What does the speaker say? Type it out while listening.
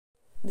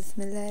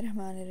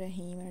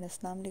Bismillahirrahmanirrahim and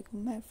Assalamu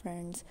alaikum my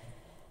friends,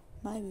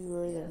 my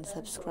viewers and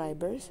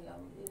subscribers.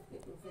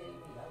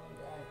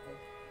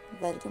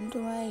 Welcome to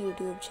my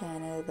YouTube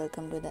channel,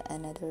 welcome to the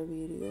another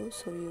video.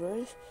 So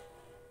viewers,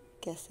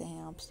 कैसे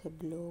हैं आप सब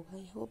लोग?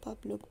 I hope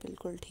आप लोग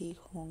बिल्कुल ठीक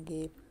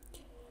होंगे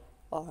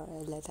और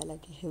अल्लाह ताला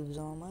के हिफ्ज़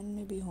व अमान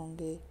में भी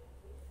होंगे।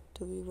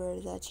 तो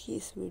व्यूवर्स, आज की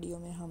इस वीडियो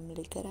में हम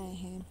लेकर आए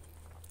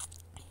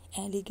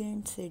हैं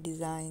एलिगेंट से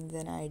designs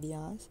and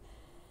ideas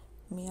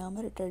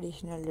Myanmar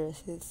traditional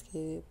dresses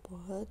के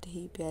बहुत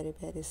ही प्यारे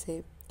प्यारे से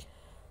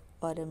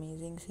और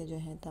अमेजिंग से जो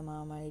हैं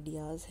तमाम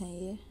आइडियाज़ हैं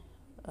ये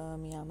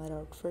म्यांमार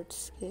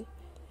आउटफिट्स के।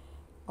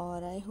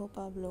 और आई होप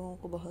आप लोगों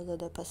को बहुत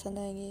ज़्यादा पसंद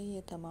आएंगे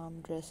ये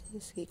तमाम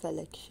ड्रेसेस की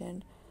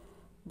कलेक्शन।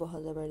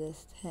 बहुत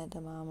ज़बरदस्त हैं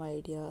तमाम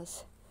आइडियाज़।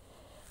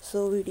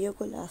 सो वीडियो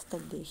को लास्ट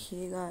तक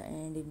देखिएगा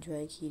एंड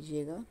एंजॉय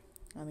कीजिएगा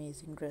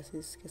अमेजिंग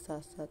ड्रेसेस के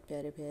साथ साथ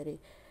प्यारे प्यारे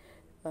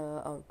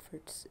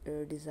आउटफिट्स,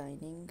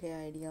 डिज़ाइनिंग के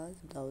ideas,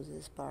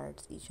 blouses,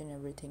 parts, each and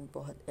everything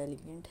बहुत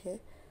एलिगेंट है।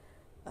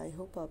 आई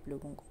होप आप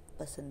लोगों को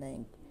पसंद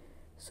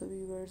आएंगे। So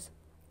viewers,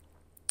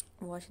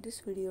 watch this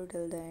video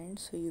till the end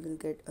so you will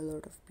get a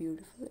lot of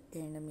beautiful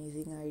and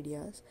amazing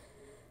ideas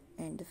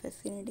and the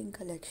fascinating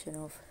collection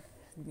of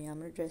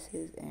Myanmar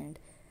dresses and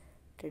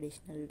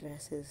traditional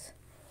dresses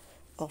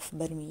of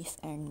Burmese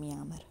and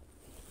Myanmar,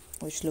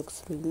 which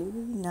looks really,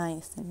 really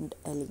nice and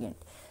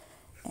elegant.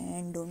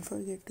 And don't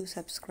forget to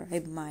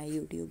subscribe my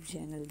YouTube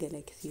channel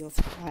Galaxy of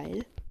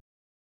Style.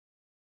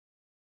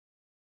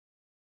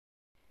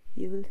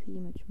 You will see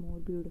much more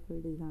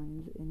beautiful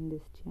designs in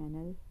this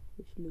channel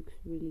which looks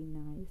really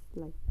nice,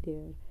 like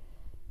their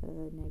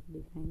neck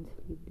design,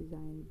 sleeve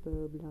design,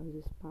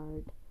 blouses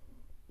part,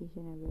 each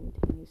and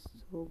everything is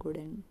so good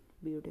and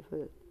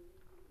beautiful.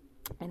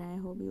 And I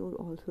hope you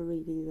also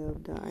really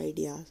love the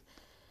ideas.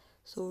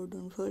 So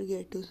don't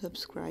forget to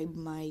subscribe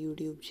my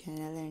YouTube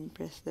channel and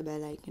press the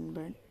bell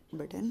icon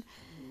button.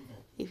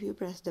 If you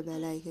press the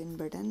bell icon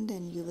button,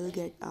 then you will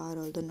get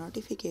all the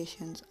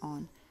notifications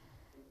on.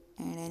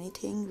 And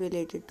anything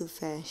related to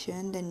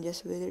fashion, then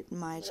just visit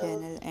my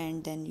channel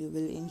and then you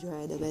will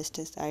enjoy the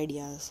bestest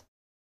ideas.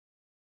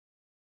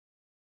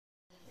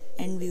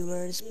 And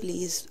viewers,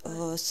 please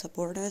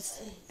support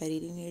us. I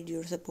really need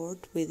your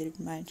support. Visit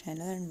my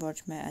channel and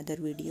watch my other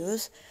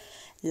videos.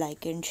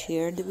 Like and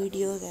share the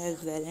videos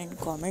as well and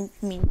comment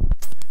me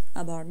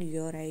about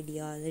your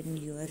ideas and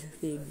your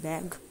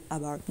feedback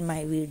about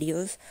my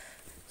videos.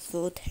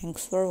 So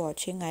thanks for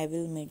watching. I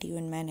will meet you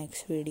in my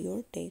next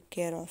video. Take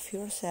care of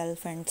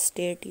yourself and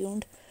stay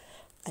tuned.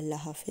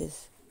 Allah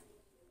Hafiz.